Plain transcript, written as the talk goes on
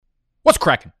What's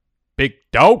cracking, big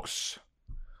dogs?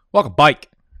 Welcome back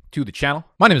to the channel.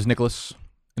 My name is Nicholas,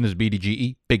 and this is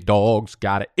BDGE. Big dogs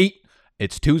gotta eat.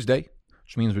 It's Tuesday,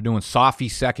 which means we're doing Sophy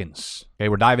seconds. Okay,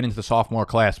 we're diving into the sophomore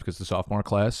class because the sophomore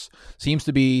class seems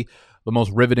to be the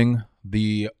most riveting,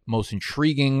 the most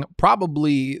intriguing.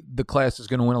 Probably the class is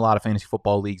going to win a lot of fantasy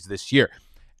football leagues this year.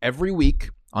 Every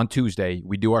week on Tuesday,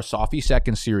 we do our Sophy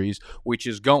seconds series, which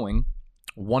is going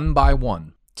one by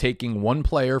one, taking one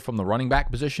player from the running back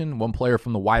position, one player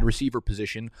from the wide receiver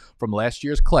position from last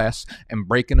year's class, and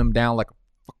breaking them down like a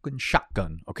fucking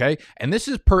shotgun, okay? And this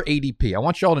is per ADP. I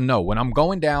want y'all to know, when I'm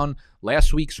going down,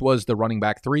 last week's was the running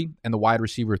back 3 and the wide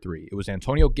receiver 3. It was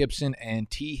Antonio Gibson and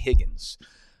T. Higgins.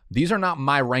 These are not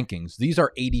my rankings. These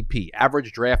are ADP,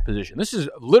 average draft position. This is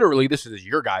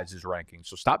your guys' ranking.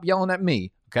 So stop yelling at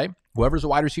me, okay? Whoever's a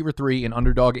wide receiver 3 in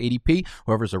underdog ADP,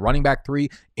 whoever's a running back 3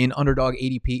 in underdog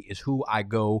ADP is who I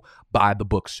go by the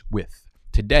books with.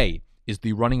 Today is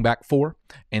the running back 4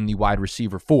 and the wide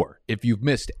receiver 4. If you've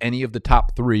missed any of the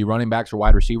top 3 running backs or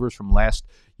wide receivers from last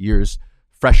year's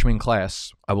freshman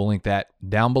class, I will link that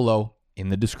down below in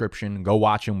the description. Go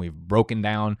watch them. We've broken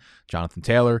down Jonathan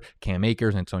Taylor, Cam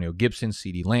Akers, Antonio Gibson,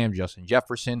 CeeDee Lamb, Justin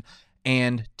Jefferson,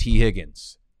 and T.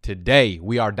 Higgins. Today,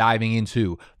 we are diving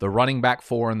into the running back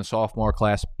 4 in the sophomore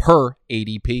class per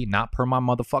ADP, not per my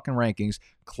motherfucking rankings.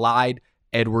 Clyde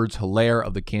Edwards-Helaire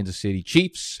of the Kansas City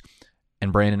Chiefs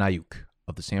and Brandon Ayuk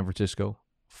of the San Francisco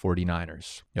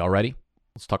 49ers. Y'all ready?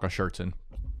 Let's tuck our shirts in.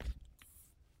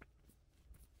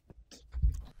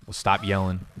 We'll stop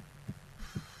yelling.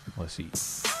 Let's eat.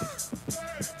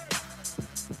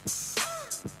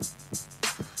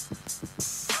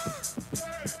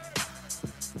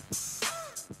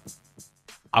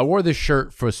 I wore this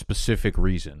shirt for a specific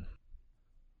reason.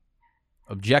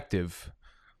 Objective,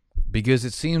 because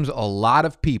it seems a lot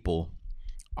of people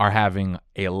are having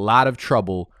a lot of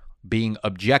trouble being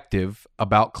objective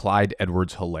about Clyde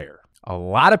Edwards-Helaire. A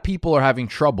lot of people are having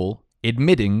trouble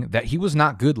admitting that he was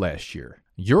not good last year.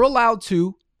 You're allowed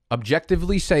to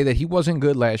objectively say that he wasn't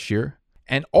good last year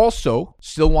and also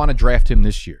still want to draft him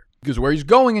this year. Because where he's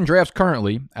going in drafts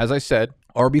currently, as I said,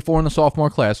 RB4 in the sophomore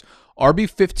class,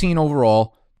 RB15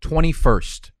 overall,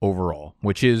 21st overall,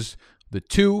 which is the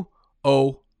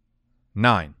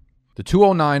 209. The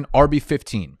 209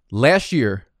 RB15. Last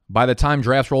year, by the time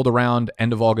drafts rolled around,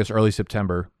 end of August, early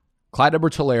September, Clyde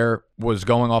Edwards-Helaire was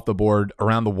going off the board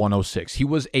around the 106. He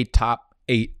was a top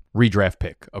 8 redraft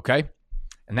pick, okay?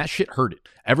 And that shit hurt it.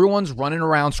 Everyone's running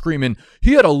around screaming,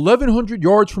 he had 1,100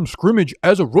 yards from scrimmage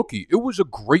as a rookie. It was a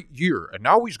great year, and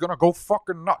now he's going to go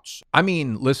fucking nuts. I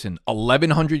mean, listen,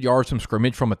 1,100 yards from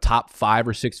scrimmage from a top 5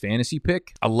 or 6 fantasy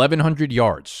pick? 1,100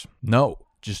 yards. No.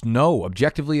 Just no.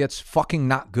 Objectively, that's fucking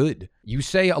not good. You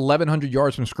say 1,100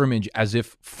 yards from scrimmage as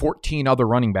if 14 other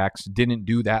running backs didn't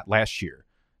do that last year.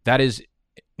 That is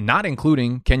not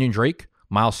including Kenyon Drake,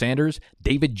 Miles Sanders,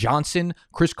 David Johnson,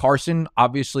 Chris Carson,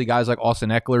 obviously guys like Austin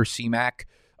Eckler, C-Mac,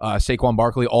 Saquon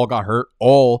Barkley all got hurt.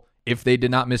 All, if they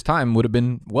did not miss time, would have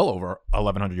been well over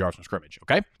 1,100 yards from scrimmage,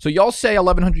 okay? So y'all say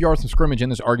 1,100 yards from scrimmage in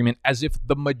this argument as if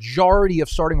the majority of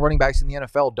starting running backs in the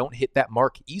NFL don't hit that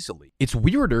mark easily. It's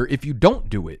weirder if you don't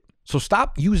do it. So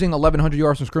stop using 1,100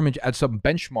 yards from scrimmage as some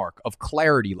benchmark of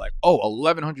clarity like, oh,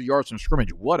 1,100 yards from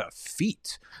scrimmage, what a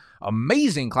feat.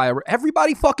 Amazing, Clyde.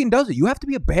 Everybody fucking does it. You have to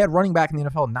be a bad running back in the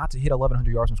NFL not to hit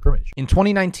 1,100 yards from scrimmage. In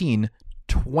 2019,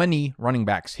 20 running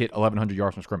backs hit 1,100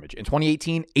 yards from scrimmage. In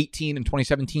 2018, 18. In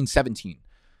 2017, 17.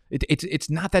 It's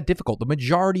not that difficult. The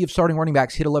majority of starting running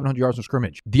backs hit 1,100 yards from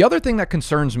scrimmage. The other thing that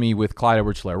concerns me with Clyde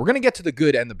Edwards-Helaire, we're going to get to the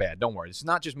good and the bad. Don't worry. It's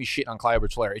not just me shitting on Clyde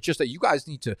Edwards-Helaire. It's just that you guys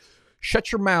need to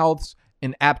shut your mouths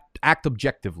and act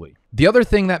objectively. The other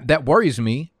thing that worries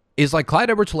me is like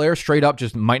Clyde Edwards-Helaire straight up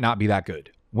just might not be that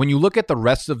good. When you look at the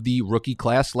rest of the rookie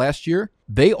class last year,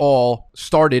 they all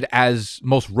started as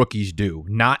most rookies do,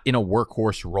 not in a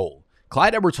workhorse role.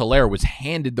 Clyde Edwards-Helaire was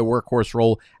handed the workhorse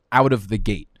role out of the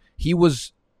gate. He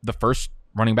was the first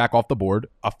running back off the board,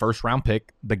 a first-round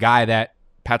pick, the guy that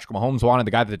Patrick Mahomes wanted,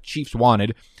 the guy that the Chiefs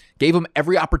wanted, gave him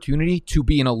every opportunity to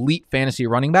be an elite fantasy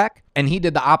running back, and he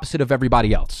did the opposite of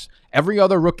everybody else. Every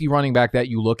other rookie running back that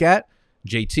you look at,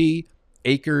 JT,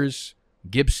 Akers,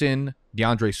 Gibson,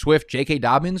 DeAndre Swift, J.K.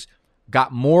 Dobbins,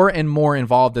 got more and more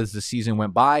involved as the season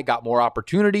went by, got more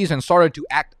opportunities, and started to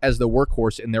act as the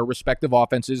workhorse in their respective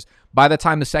offenses by the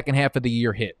time the second half of the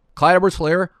year hit. Clyde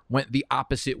Edwards-Helaire went the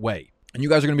opposite way. And you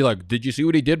guys are going to be like, did you see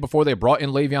what he did before they brought in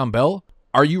Le'Veon Bell?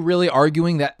 Are you really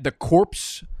arguing that the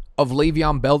corpse of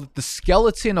Le'Veon Bell, that the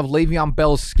skeleton of Le'Veon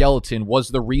Bell's skeleton was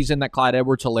the reason that Clyde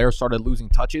Edwards-Helaire started losing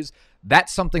touches?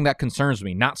 That's something that concerns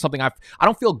me, not something I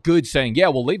don't feel good saying, yeah,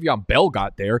 well, Le'Veon Bell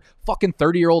got there. Fucking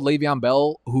 30-year-old Le'Veon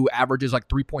Bell, who averages like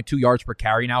 3.2 yards per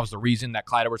carry now, is the reason that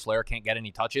Clyde Edwards-Helaire can't get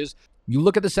any touches. You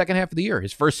look at the second half of the year,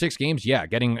 his first 6 games, yeah,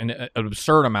 getting an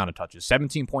absurd amount of touches,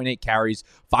 17.8 carries,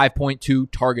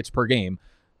 5.2 targets per game.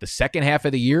 The second half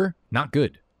of the year, not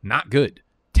good. Not good.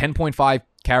 10.5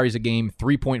 carries a game,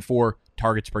 3.4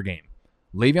 targets per game.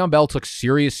 Le'Veon Bell took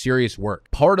serious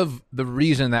work. Part of the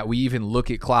reason that we even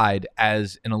look at Clyde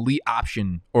as an elite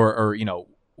option or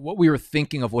what we were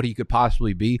thinking of what he could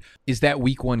possibly be is that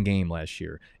week 1 game last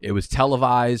year. It was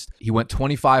televised. He went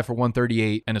 25 for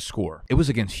 138 and a score. It was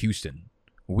against Houston.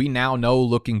 We now know,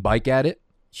 looking back at it,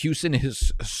 Houston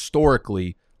is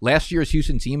historically, last year's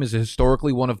Houston team is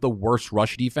historically one of the worst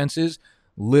rush defenses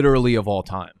literally of all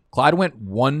time. Clyde went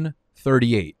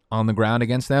 138 on the ground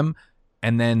against them,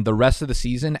 and then the rest of the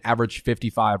season averaged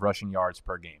 55 rushing yards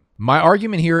per game. My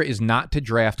argument here is not to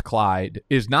draft Clyde,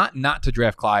 in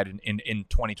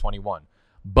 2021.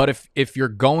 But if you're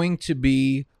going to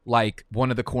be like one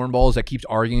of the cornballs that keeps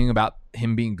arguing about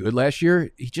him being good last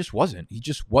year, he just wasn't.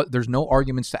 There's no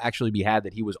arguments to actually be had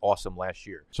that he was awesome last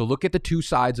year. So look at the two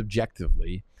sides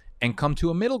objectively and come to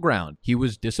a middle ground. He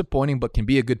was disappointing, but can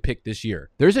be a good pick this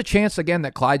year. There's a chance, again,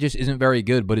 that Clyde just isn't very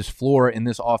good, but his floor in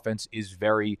this offense is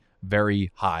very, very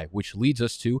high, which leads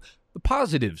us to the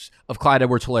positives of Clyde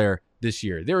Edwards-Helaire this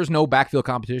year. There is no backfield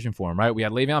competition for him, right? We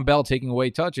had Le'Veon Bell taking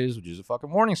away touches, which is a fucking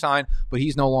warning sign, but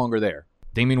he's no longer there.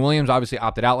 Damian Williams obviously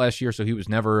opted out last year, so he was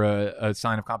never a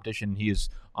sign of competition. He is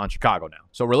on Chicago now.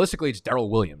 So realistically, it's Darrell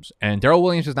Williams. And Darrell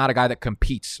Williams is not a guy that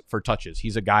competes for touches.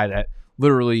 He's a guy that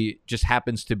literally just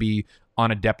happens to be on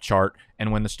a depth chart,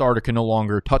 and when the starter can no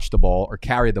longer touch the ball or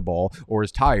carry the ball or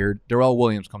is tired, Darrell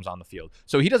Williams comes on the field.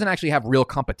 So he doesn't actually have real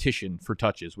competition for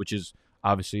touches, which is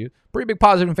obviously a pretty big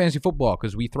positive in fantasy football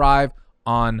because we thrive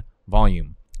on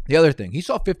volume. The other thing, he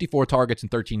saw 54 targets in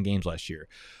 13 games last year.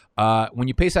 When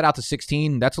you pace that out to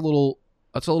 16, that's a little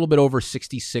bit over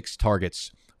 66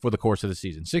 targets for the course of the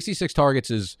season. 66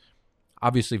 targets is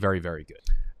obviously very, very good.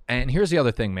 And here's the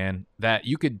other thing, man, that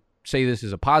you could say this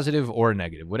is a positive or a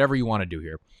negative, whatever you want to do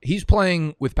here. He's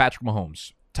playing with Patrick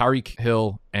Mahomes, Tyreek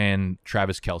Hill, and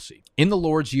Travis Kelce in the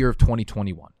Lord's year of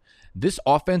 2021. This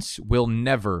offense will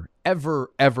never,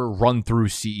 ever, ever run through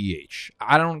CEH.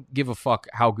 I don't give a fuck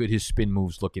how good his spin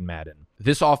moves look in Madden.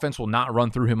 This offense will not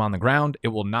run through him on the ground. It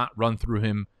will not run through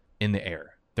him in the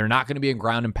air. They're not going to be a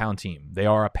ground and pound team. They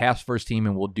are a pass first team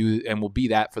and will be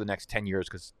that for the next 10 years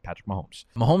because Patrick Mahomes.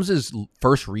 Mahomes'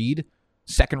 first read,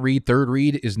 second read, third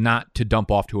read is not to dump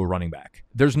off to a running back.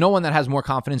 There's no one that has more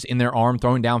confidence in their arm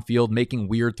throwing downfield, making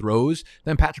weird throws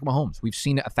than Patrick Mahomes. We've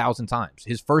seen it 1,000 times.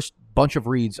 His first bunch of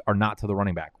reads are not to the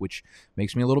running back, which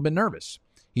makes me a little bit nervous.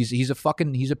 He's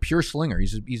a pure slinger.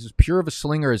 He's as pure of a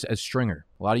slinger as Stringer.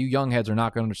 A lot of you young heads are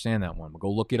not going to understand that one, but go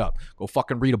look it up. Go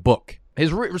fucking read a book.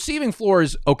 His receiving floor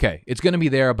is okay. It's going to be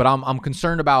there, but I'm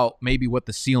concerned about maybe what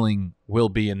the ceiling will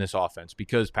be in this offense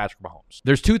because Patrick Mahomes.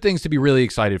 There's two things to be really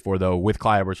excited for, though, with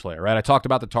Clyde Edwards-Helaire, right? I talked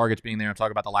about the targets being there. I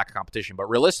talked about the lack of competition, but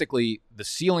realistically, the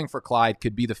ceiling for Clyde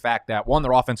could be the fact that, one,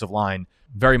 their offensive line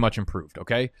very much improved,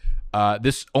 okay?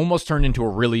 This almost turned into a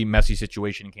really messy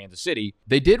situation in Kansas City.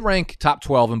 They did rank top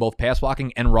 12 in both pass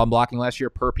blocking and run blocking last year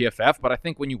per PFF, but I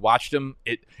think when you watched them,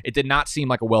 it did not seem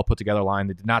like a well put together line.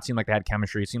 It did not seem like they had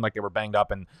chemistry. It seemed like they were banged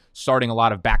up and starting a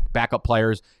lot of backup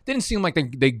players. Didn't seem like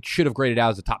they should have graded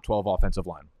out as a top 12 offensive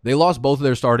line. They lost both of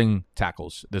their starting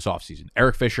tackles this offseason,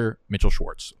 Eric Fisher, Mitchell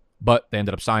Schwartz. But they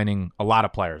ended up signing a lot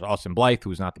of players. Austin Blythe,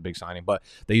 who's not the big signing, but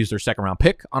they used their second-round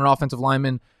pick on an offensive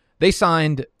lineman. They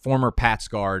signed former Pats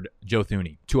guard Joe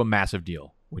Thuney to a massive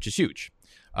deal, which is huge.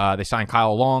 They signed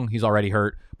Kyle Long. He's already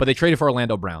hurt. But they traded for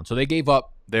Orlando Brown. So they gave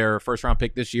up their first-round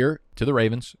pick this year to the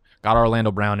Ravens, got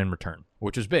Orlando Brown in return,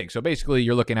 which is big. So basically,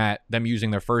 you're looking at them using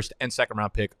their first and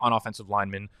second-round pick on offensive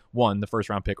linemen. One, the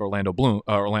first-round pick, Orlando Brown,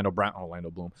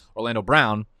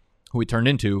 who he turned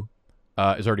into,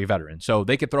 is already a veteran. So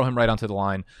they could throw him right onto the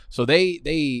line. So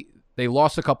they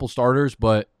lost a couple starters,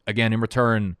 but again, in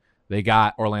return, they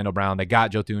got Orlando Brown, they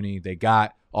got Joe Thuney, they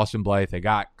got Austin Blythe, they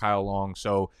got Kyle Long.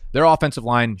 So their offensive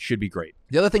line should be great.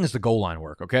 The other thing is the goal line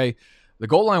work, okay? The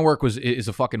goal line work is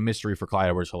a fucking mystery for Clyde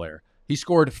Edwards-Helaire. He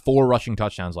scored 4 rushing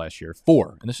touchdowns last year.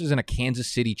 4. And this is in a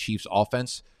Kansas City Chiefs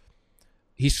offense.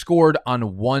 He scored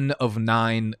on 1 of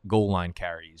 9 goal line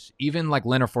carries. Even like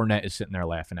Leonard Fournette is sitting there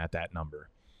laughing at that number.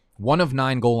 1 of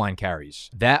 9 goal line carries.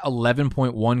 That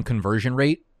 11.1 conversion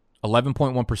rate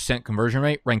 11.1% conversion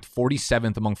rate, ranked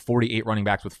 47th among 48 running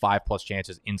backs with 5+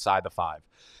 chances inside the 5.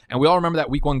 And we all remember that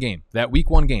week one game.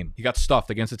 He got stuffed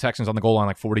against the Texans on the goal line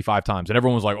like 45 times. And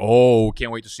everyone was like, oh,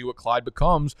 can't wait to see what Clyde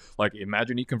becomes. Like,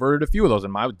 imagine he converted a few of those.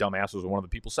 And my dumbass was one of the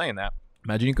people saying that.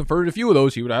 Imagine he converted a few of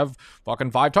those. He would have fucking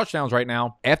 5 touchdowns right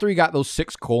now. After he got those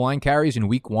 6 goal line carries in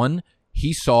week 1,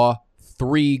 he saw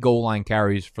 3 goal line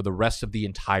carries for the rest of the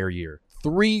entire year.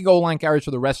 3 goal line carries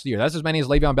for the rest of the year. That's as many as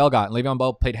Le'Veon Bell got. And Le'Veon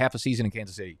Bell played half a season in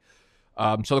Kansas City.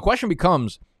 So the question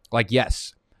becomes, like,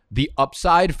 yes, the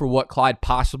upside for what Clyde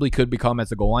possibly could become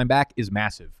as a goal line back is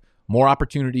massive. More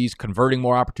opportunities, converting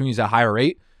more opportunities at a higher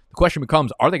rate. The question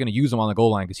becomes, are they going to use him on the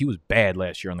goal line? Because he was bad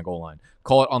last year on the goal line.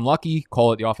 Call it unlucky.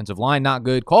 Call it the offensive line not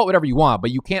good. Call it whatever you want,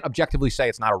 but you can't objectively say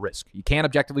it's not a risk. You can't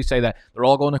objectively say that they're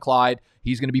all going to Clyde.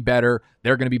 He's going to be better.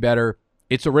 They're going to be better.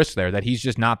 It's a risk there that he's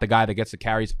just not the guy that gets the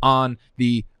carries on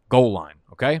the goal line,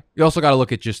 okay? You also got to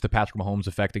look at just the Patrick Mahomes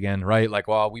effect again, right? Like,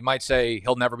 well, we might say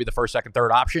he'll never be the first, second,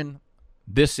 third option.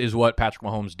 This is what Patrick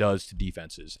Mahomes does to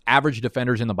defenses. Average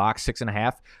defenders in the box,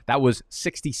 6.5. That was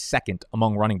 62nd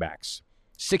among running backs.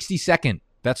 62nd.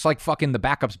 That's like fucking the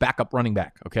backup's backup running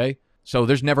back, okay? So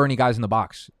there's never any guys in the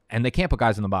box. And they can't put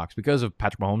guys in the box because of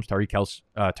Patrick Mahomes,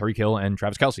 Tyreek Hill, and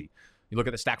Travis Kelce. You look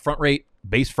at the stack front rate,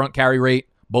 base front carry rate,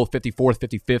 both 54th,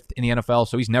 55th in the NFL.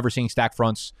 So he's never seeing stack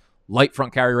fronts. Light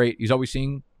front carry rate, he's always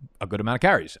seeing a good amount of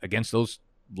carries against those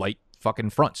light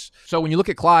fucking fronts. So when you look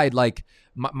at Clyde, like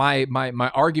my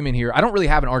argument here, I don't really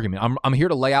have an argument. I'm here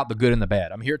to lay out the good and the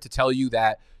bad. I'm here to tell you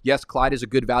that, yes, Clyde is a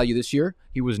good value this year.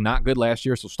 He was not good last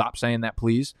year, so stop saying that,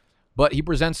 please. But he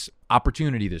presents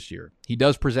opportunity this year. He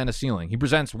does present a ceiling. He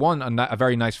presents, a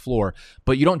very nice floor,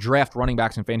 but you don't draft running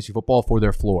backs in fantasy football for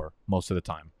their floor most of the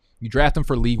time. You draft them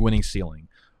for league-winning ceiling.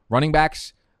 Running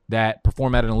backs that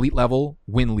perform at an elite level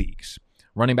win leagues.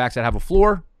 Running backs that have a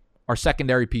floor are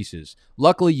secondary pieces.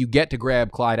 Luckily, you get to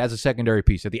grab Clyde as a secondary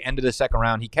piece. At the end of the second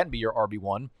round, he can be your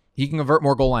RB1. He can convert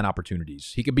more goal line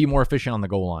opportunities. He could be more efficient on the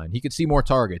goal line. He could see more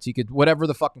targets. He could, whatever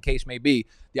the fucking case may be,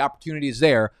 the opportunity is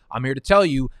there. I'm here to tell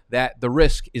you that the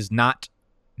risk is not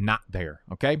there,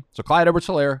 okay? So Clyde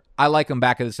Edwards-Helaire, I like him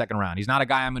back in the second round. He's not a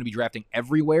guy I'm going to be drafting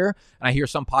everywhere. And I hear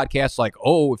some podcasts like,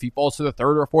 oh, if he falls to the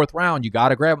 3rd or 4th round, you got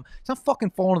to grab him. He's not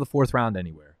fucking falling to the 4th round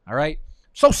anywhere, all right?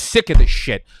 So sick of this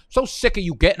shit. So sick of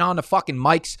you getting on the fucking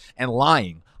mics and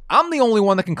lying. I'm the only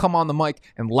one that can come on the mic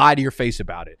and lie to your face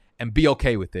about it and be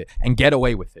okay with it and get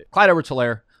away with it. Clyde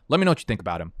Edwards-Helaire, let me know what you think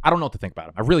about him. I don't know what to think about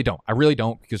him. I really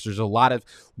don't because there's a lot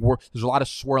of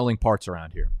swirling parts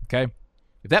around here, okay?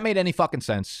 If that made any fucking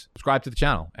sense, subscribe to the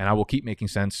channel, and I will keep making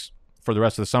sense for the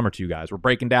rest of the summer to you guys. We're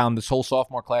breaking down this whole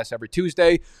sophomore class every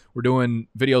Tuesday. We're doing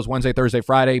videos Wednesday, Thursday,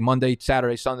 Friday, Monday,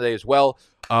 Saturday, Sunday as well.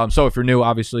 So if you're new,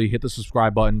 obviously, hit the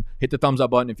subscribe button. Hit the thumbs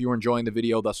up button if you were enjoying the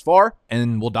video thus far,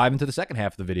 and we'll dive into the second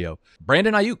half of the video.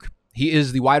 Brandon Aiyuk. He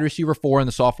is the wide receiver 4 in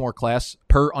the sophomore class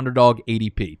per Underdog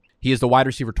ADP. He is the wide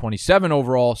receiver 27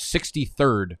 overall,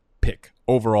 63rd pick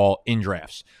overall in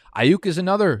drafts. Aiyuk is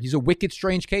he's a wicked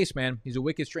strange case, man. He's a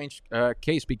wicked strange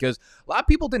case because a lot of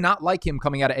people did not like him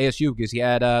coming out of ASU because he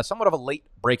had somewhat of a late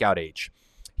breakout age.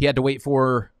 He had to wait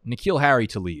for N'Keal Harry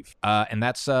to leave. And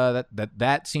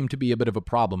that seemed to be a bit of a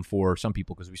problem for some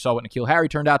people because we saw what N'Keal Harry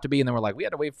turned out to be, and then we're like, we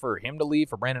had to wait for him to leave,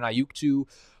 for Brandon Aiyuk to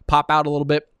pop out a little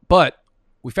bit. But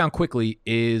we found quickly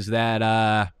is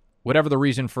that whatever the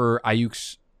reason for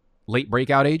Ayuk's late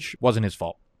breakout age wasn't his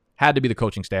fault. Had to be the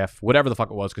coaching staff, whatever the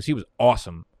fuck it was, because he was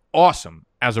awesome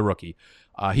as a rookie.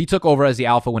 He took over as the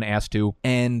alpha when asked to,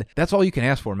 and that's all you can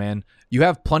ask for, man. You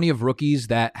have plenty of rookies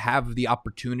that have the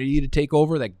opportunity to take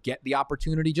over, that get the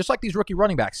opportunity, just like these rookie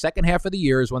running backs. Second half of the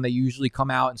year is when they usually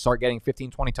come out and start getting 15,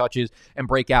 20 touches and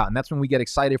break out, and that's when we get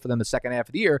excited for them the second half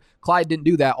of the year. Clyde didn't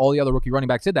do that. All the other rookie running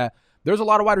backs did that. There's a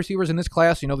lot of wide receivers in this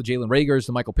class, the Jalen Reagors,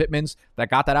 the Michael Pittmans, that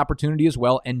got that opportunity as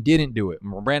well and didn't do it.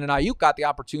 When Brandon Aiyuk got the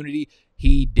opportunity,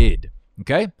 he did.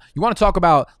 Okay? You want to talk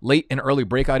about late and early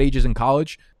breakout ages in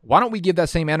college? Why don't we give that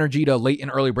same energy to late and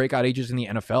early breakout ages in the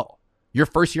NFL? Your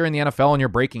first year in the NFL and you're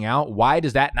breaking out, why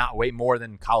does that not weigh more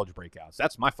than college breakouts?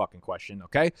 That's my fucking question,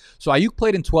 okay? So Aiyuk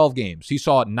played in 12 games. He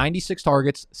saw 96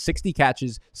 targets, 60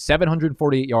 catches,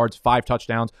 748 yards, 5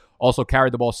 touchdowns. Also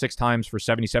carried the ball 6 times for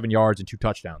 77 yards and 2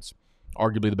 touchdowns.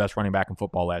 Arguably the best running back in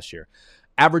football last year.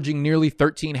 Averaging nearly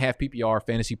 13.5 PPR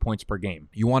fantasy points per game.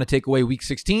 You want to take away week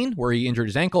 16, where he injured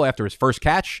his ankle after his first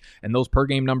catch, and those per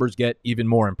game numbers get even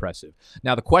more impressive.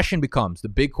 Now, the question becomes, the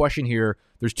big question here,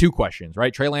 there's 2 questions,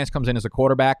 right? Trey Lance comes in as a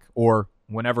quarterback, or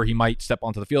whenever he might step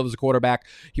onto the field as a quarterback,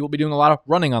 he will be doing a lot of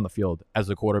running on the field as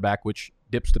a quarterback, which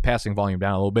dips the passing volume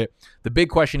down a little bit. The big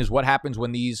question is what happens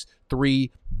when these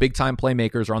three big-time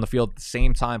playmakers are on the field at the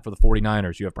same time for the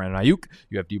 49ers. You have Brandon Ayuk,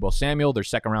 you have Deebo Samuel, their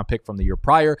second-round pick from the year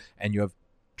prior, and you have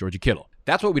George Kittle.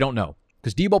 That's what we don't know.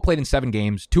 Because Deebo played in 7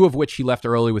 games, 2 of which he left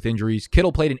early with injuries.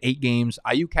 Kittle played in 8 games.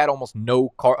 Ayuk had almost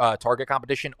no target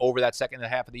competition over that second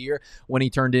half of the year when he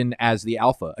turned in as the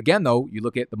alpha. Again, though, you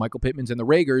look at the Michael Pittmans and the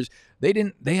Ragers,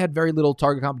 they had very little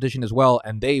target competition as well,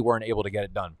 and they weren't able to get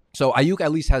it done. So Ayuk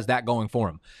at least has that going for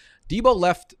him. Deebo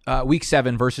left week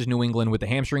 7 versus New England with a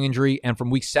hamstring injury, and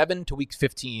from week 7 to week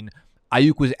 15,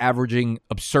 Ayuk was averaging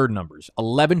absurd numbers,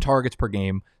 11 targets per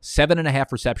game,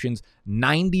 7.5 receptions,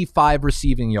 95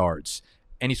 receiving yards,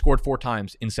 and he scored 4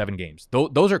 times in 7 games.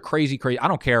 Those are crazy. I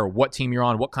don't care what team you're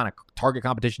on, what kind of target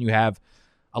competition you have.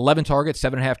 11 targets,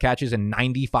 7.5 catches, and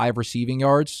 95 receiving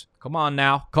yards. Come on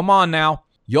now.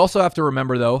 You also have to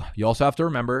remember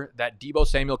that Deebo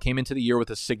Samuel came into the year with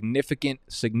a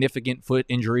significant foot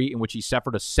injury in which he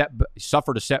suffered a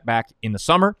setback in the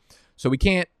summer. So we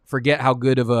can't forget how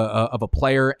good of a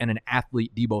player and an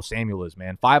athlete Deebo Samuel is,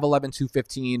 man. 5'11",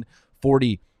 215,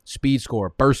 40 speed score,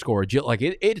 burst score,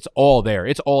 it's all there.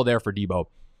 It's all there for Deebo.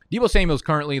 Deebo Samuel is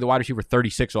currently the wide receiver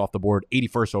 36 off the board,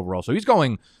 81st overall. So he's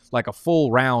going like a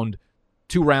full round,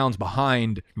 2 rounds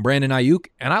behind Brandon Ayuk,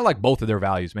 and I like both of their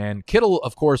values, man. Kittle,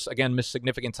 of course, again, missed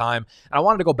significant time, and I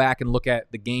wanted to go back and look at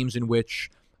the games in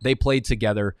which they played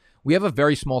together. We have a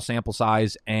very small sample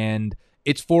size, and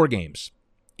it's 4 games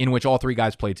in which all 3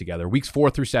 guys played together, weeks 4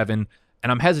 through 7.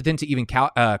 And I'm hesitant to even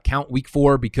count week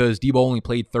 4 because Deebo only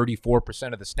played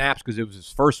 34% of the snaps because it was his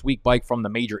first week back from the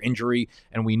major injury.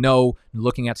 And we know,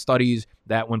 looking at studies,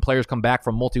 that when players come back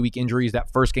from multi-week injuries,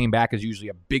 that first game back is usually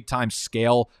a big-time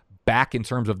scale back in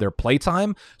terms of their play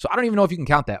time. So I don't even know if you can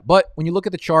count that. But when you look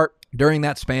at the chart during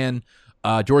that span,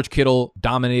 George Kittle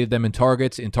dominated them in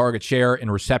targets, in target share, in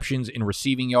receptions, in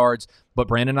receiving yards, but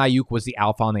Brandon Ayuk was the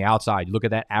alpha on the outside. You look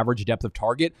at that average depth of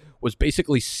target was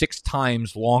basically 6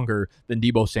 times longer than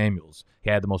Deebo Samuel's. He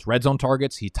had the most red zone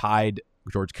targets. He tied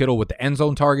George Kittle with the end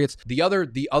zone targets. The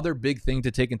other big thing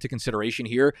to take into consideration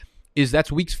here is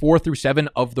that's weeks 4 through 7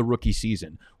 of the rookie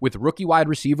season. With rookie wide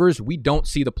receivers, we don't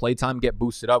see the playtime get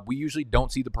boosted up. We usually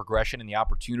don't see the progression and the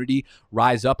opportunity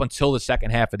rise up until the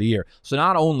second half of the year. So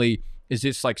not only is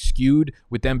this like skewed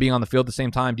with them being on the field at the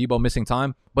same time, Deebo missing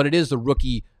time, but it is the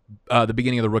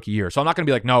beginning of the rookie year. So I'm not going to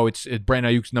be like, no, it's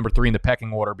Brandon Ayuk's number 3 in the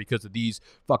pecking order because of these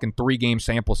fucking 3-game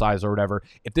sample size or whatever.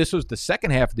 If this was the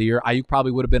second half of the year, Ayuk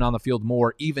probably would have been on the field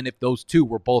more, even if those 2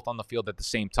 were both on the field at the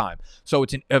same time. So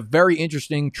it's a very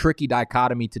interesting, tricky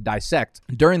dichotomy to dissect.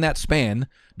 During that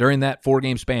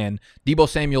 4-game span, Deebo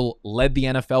Samuel led the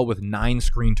NFL with 9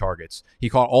 screen targets. He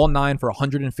caught all 9 for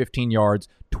 115 yards,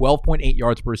 12.8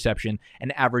 yards per reception,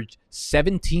 and averaged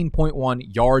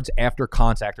 17.1 yards after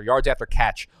contact or yards after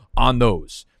catch on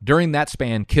those. During that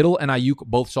span, Kittle and Ayuk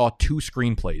both saw 2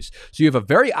 screen plays. So you have a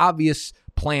very obvious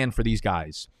plan for these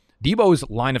guys. Deebo's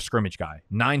line of scrimmage guy,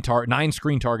 9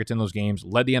 screen targets in those games,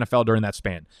 led the NFL during that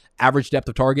span. Average depth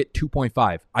of target, 2.5.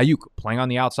 Ayuk playing on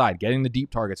the outside, getting the deep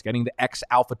targets, getting the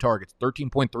X-alpha targets,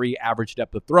 13.3 average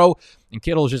depth of throw. And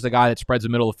Kittle is just a guy that spreads the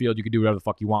middle of the field. You can do whatever the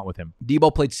fuck you want with him.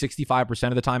 Deebo played 65%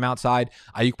 of the time outside.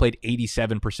 Ayuk played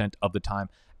 87% of the time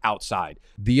outside.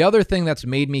 The other thing that's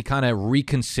made me kind of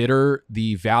reconsider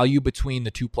the value between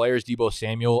the 2 players, Deebo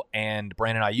Samuel and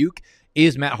Brandon Ayuk,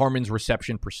 is Matt Harmon's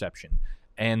reception perception.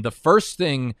 And the first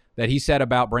thing that he said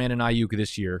about Brandon Ayuk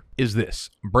this year is this.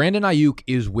 Brandon Ayuk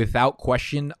is without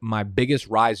question my biggest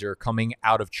riser coming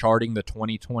out of charting the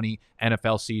 2020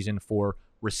 NFL season for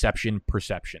reception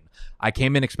perception. I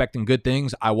came in expecting good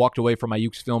things. I walked away from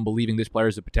Ayuk's film believing this player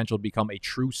has the potential to become a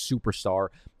true superstar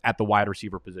at the wide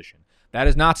receiver position. That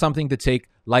is not something to take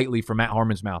lightly from Matt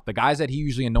Harmon's mouth. The guys that he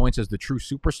usually anoints as the true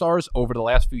superstars over the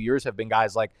last few years have been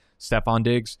guys like Stephon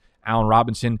Diggs, Allen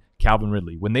Robinson, Calvin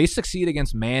Ridley. When they succeed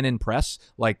against man and press,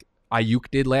 like Ayuk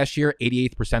did last year,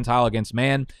 88th percentile against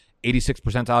man, 86th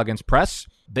percentile against press,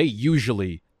 they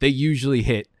usually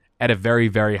hit at a very,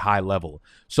 very high level.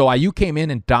 So Ayuk came in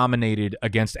and dominated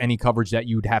against any coverage that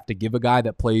you'd have to give a guy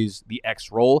that plays the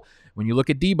X role. When you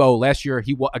look at Deebo, last year,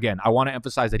 I want to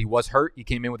emphasize that he was hurt. He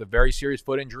came in with a very serious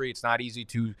foot injury. It's not easy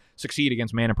to succeed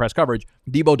against man and press coverage.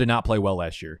 Deebo did not play well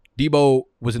last year. Deebo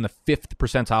was in the 5th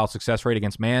percentile success rate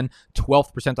against man,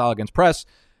 12th percentile against press,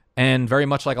 and very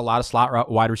much like a lot of slot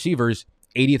wide receivers,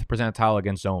 80th percentile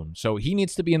against zone. So he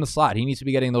needs to be in the slot. He needs to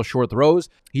be getting those short throws.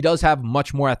 He does have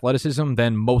much more athleticism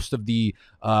than most of the,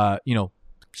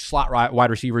 slot wide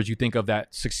receivers you think of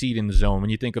that succeed in the zone. When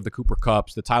you think of the Cooper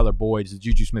Kupps, the Tyler Boyds, the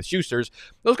Juju Smith-Schusters,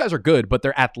 those guys are good, but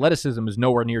their athleticism is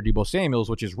nowhere near Deebo Samuel's,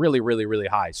 which is really, really, really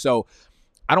high. So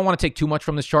I don't want to take too much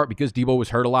from this chart because Deebo was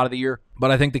hurt a lot of the year,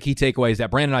 but I think the key takeaway is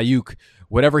that Brandon Ayuk,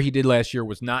 whatever he did last year,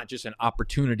 was not just an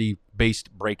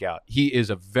opportunity-based breakout. He is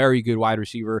a very good wide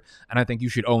receiver, and I think you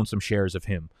should own some shares of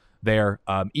him there.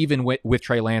 Even with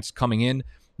Trey Lance coming in,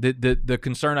 the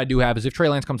concern I do have is if Trey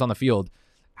Lance comes on the field,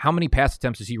 how many pass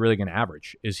attempts is he really going to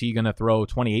average? Is he going to throw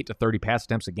 28 to 30 pass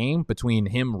attempts a game between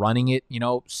him running it,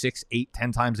 6, 8,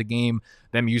 10 times a game,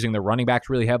 them using their running backs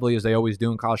really heavily as they always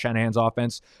do in Kyle Shanahan's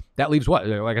offense? That leaves what?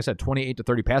 Like I said, 28 to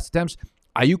 30 pass attempts.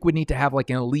 Ayuk would need to have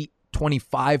like an elite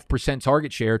 25%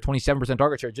 target share, 27%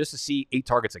 target share just to see 8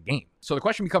 targets a game. So the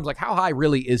question becomes like, how high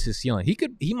really is his ceiling?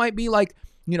 He might be like,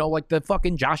 like the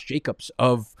fucking Josh Jacobs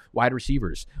of wide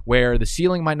receivers, where the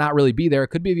ceiling might not really be there. It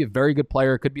could be a very good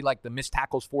player. It could be like the missed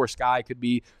tackles force guy. It could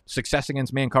be success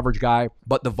against man coverage guy,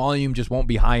 but the volume just won't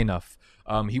be high enough.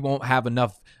 He won't have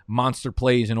enough monster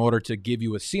plays in order to give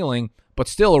you a ceiling, but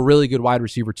still a really good wide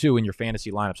receiver too in your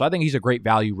fantasy lineup. So I think he's a great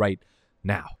value right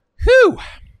now. Whew.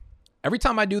 Every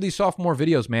time I do these sophomore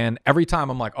videos, man, every time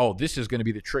I'm like, oh, this is going to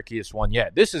be the trickiest one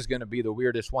yet. This is going to be the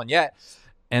weirdest one yet.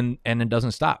 And it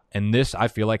doesn't stop. And this, I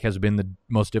feel like, has been the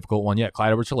most difficult one yet.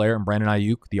 Clyde Edwards-Helaire and Brandon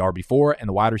Ayuk, the RB4 and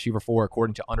the wide receiver 4,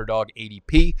 according to Underdog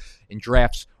ADP in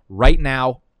drafts right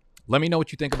now. Let me know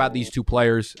what you think about these two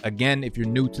players. Again, if you're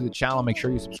new to the channel, make sure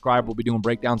you subscribe. We'll be doing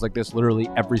breakdowns like this literally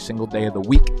every single day of the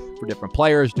week for different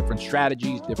players, different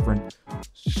strategies, different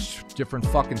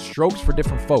fucking strokes for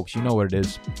different folks. You know what it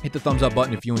is. Hit the thumbs up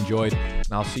button if you enjoyed,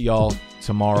 and I'll see y'all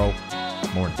tomorrow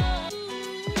morning.